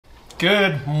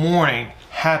Good morning.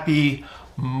 Happy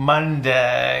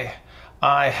Monday.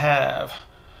 I have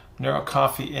Neuro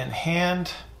Coffee in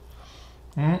hand.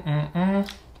 It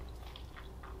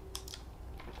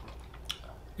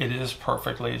is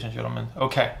perfect, ladies and gentlemen.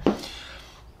 Okay.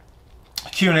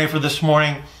 Q&A for this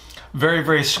morning. Very,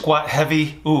 very squat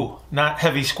heavy. Ooh, not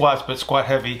heavy squats, but squat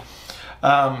heavy.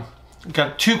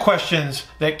 Got two questions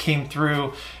that came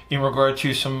through in regard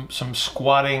to some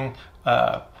squatting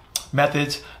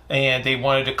methods, and they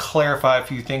wanted to clarify a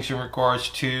few things in regards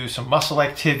to some muscle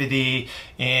activity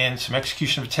and some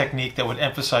execution of technique that would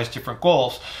emphasize different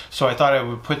goals. So I thought I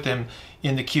would put them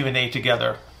in the Q&A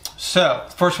together. So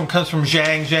the first one comes from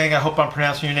Zhang. Zhang, I hope I'm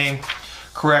pronouncing your name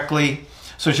correctly.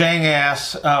 So Zhang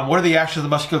asks, what are the actions of the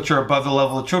musculature above the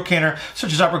level of the trochanter,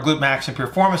 such as upper glute max and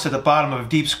piriformis at the bottom of a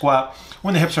deep squat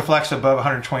when the hips are flexed above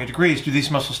 120 degrees? Do these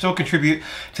muscles still contribute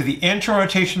to the internal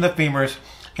rotation of the femurs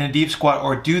in a deep squat,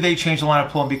 or do they change the line of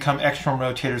pull and become external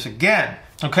rotators again?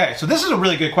 Okay, so this is a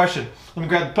really good question. Let me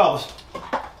grab the pelvis.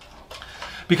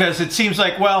 Because it seems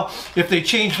like, well, if they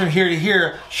change from here to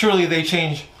here, surely they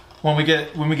change when we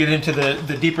get into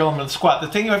the deeper element of the squat. The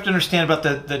thing you have to understand about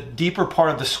the deeper part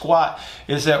of the squat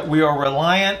is that we are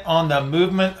reliant on the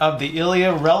movement of the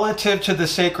ilia relative to the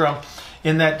sacrum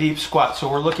in that deep squat. So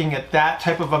we're looking at that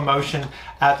type of a motion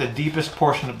at the deepest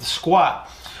portion of the squat,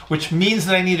 which means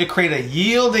that I need to create a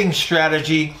yielding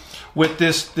strategy with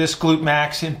this glute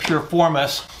max and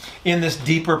piriformis in this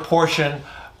deeper portion of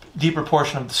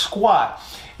the squat.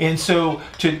 And so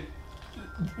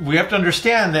we have to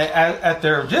understand that at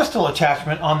their distal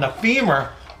attachment on the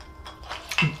femur,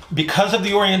 because of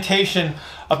the orientation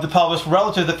of the pelvis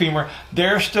relative to the femur,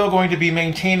 they're still going to be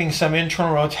maintaining some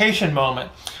internal rotation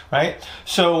moment, right?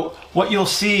 So what you'll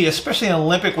see, especially in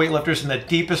Olympic weightlifters in the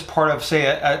deepest part of, say,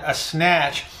 a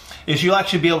snatch, is you'll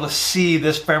actually be able to see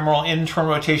this femoral internal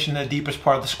rotation in the deepest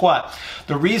part of the squat.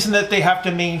 The reason that they have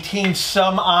to maintain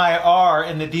some IR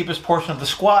in the deepest portion of the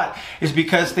squat is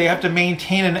because they have to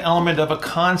maintain an element of a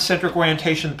concentric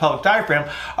orientation of the pelvic diaphragm.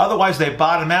 Otherwise, they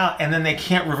bottom out and then they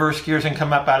can't reverse gears and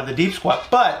come up out of the deep squat.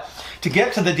 But to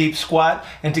get to the deep squat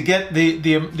and to get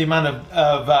the amount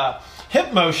of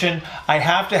hip motion, I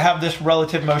have to have this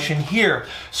relative motion here.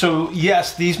 So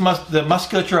yes, the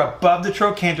musculature above the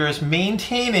trochanter is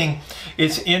maintaining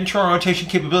its internal rotation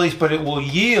capabilities, but it will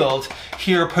yield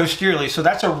here posteriorly. So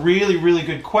that's a really, really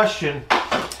good question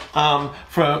from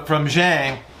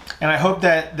Zhang, and I hope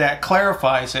that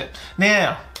clarifies it.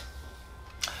 Now,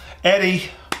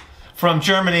 Eddy from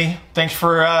Germany, thanks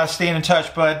for staying in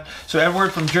touch, bud. So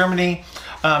Edward from Germany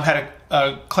had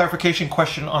a clarification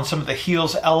question on some of the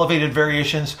heels elevated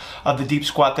variations of the deep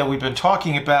squat that we've been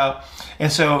talking about. And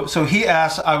so he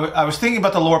asked, I was thinking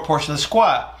about the lower portion of the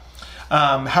squat,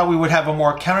 how we would have a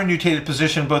more counternutated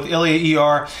position, both ilia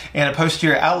ER and a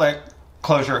posterior outlet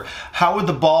closure. How would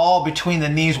the ball between the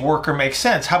knees work or make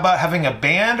sense? How about having a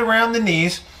band around the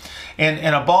knees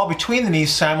and a ball between the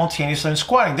knees simultaneously in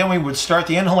squatting? Then we would start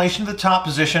the inhalation to the top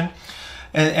position,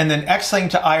 and then exhaling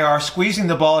to IR, squeezing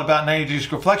the ball at about 90 degrees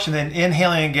reflection, then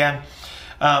inhaling again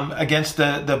against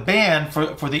the band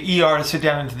for the ER to sit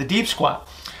down into the deep squat.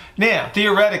 Now,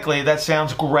 theoretically, that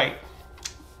sounds great.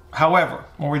 However,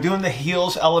 when we're doing the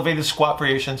heels elevated squat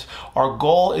variations, our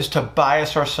goal is to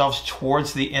bias ourselves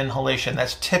towards the inhalation.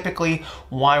 That's typically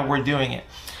why we're doing it.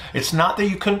 It's not that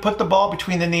you couldn't put the ball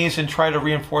between the knees and try to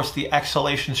reinforce the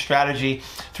exhalation strategy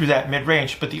through that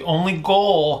mid-range, but the only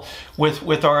goal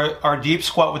with our deep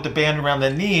squat with the band around the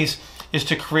knees is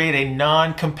to create a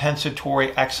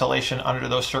non-compensatory exhalation under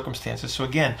those circumstances. So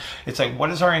again, it's like, what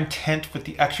is our intent with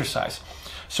the exercise?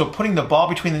 So putting the ball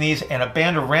between the knees and a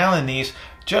band around the knees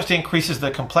just increases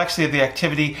the complexity of the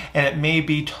activity, and it may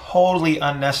be totally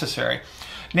unnecessary.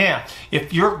 Now,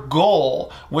 if your goal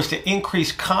was to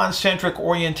increase concentric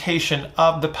orientation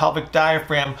of the pelvic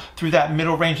diaphragm through that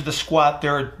middle range of the squat,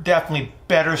 there are definitely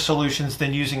better solutions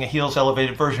than using a heels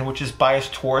elevated version, which is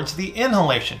biased towards the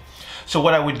inhalation. So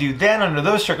what I would do then under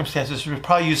those circumstances would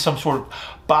probably use some sort of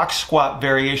box squat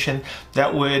variation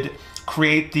that would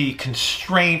create the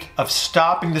constraint of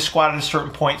stopping the squat at a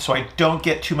certain point so I don't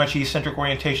get too much eccentric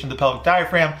orientation of the pelvic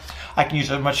diaphragm. I can use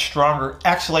a much stronger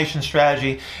exhalation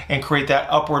strategy and create that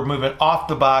upward movement off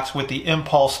the box with the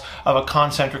impulse of a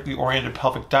concentrically oriented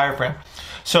pelvic diaphragm.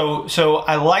 So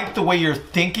I like the way you're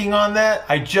thinking on that.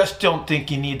 I just don't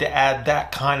think you need to add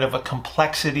that kind of a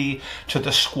complexity to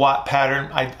the squat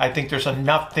pattern. I think there's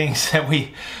enough things that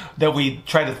we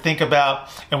try to think about,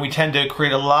 and we tend to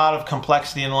create a lot of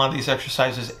complexity in a lot of these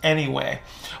exercises anyway.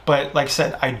 But like I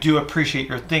said, I do appreciate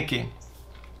your thinking.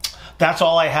 That's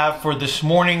all I have for this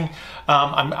morning.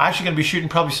 I'm actually going to be shooting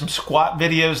probably some squat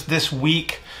videos this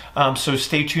week. So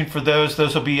stay tuned for those.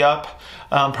 Those will be up,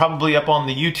 probably up on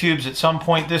the YouTubes at some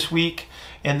point this week.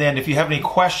 And then if you have any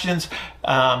questions,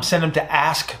 send them to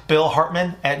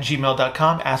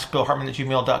askbillhartman@gmail.com,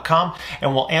 askbillhartman@gmail.com,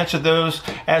 and we'll answer those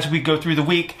as we go through the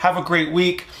week. Have a great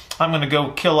week. I'm going to go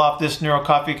kill off this Neuro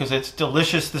coffee because it's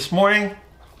delicious this morning.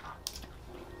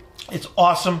 It's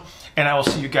awesome, and I will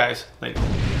see you guys later.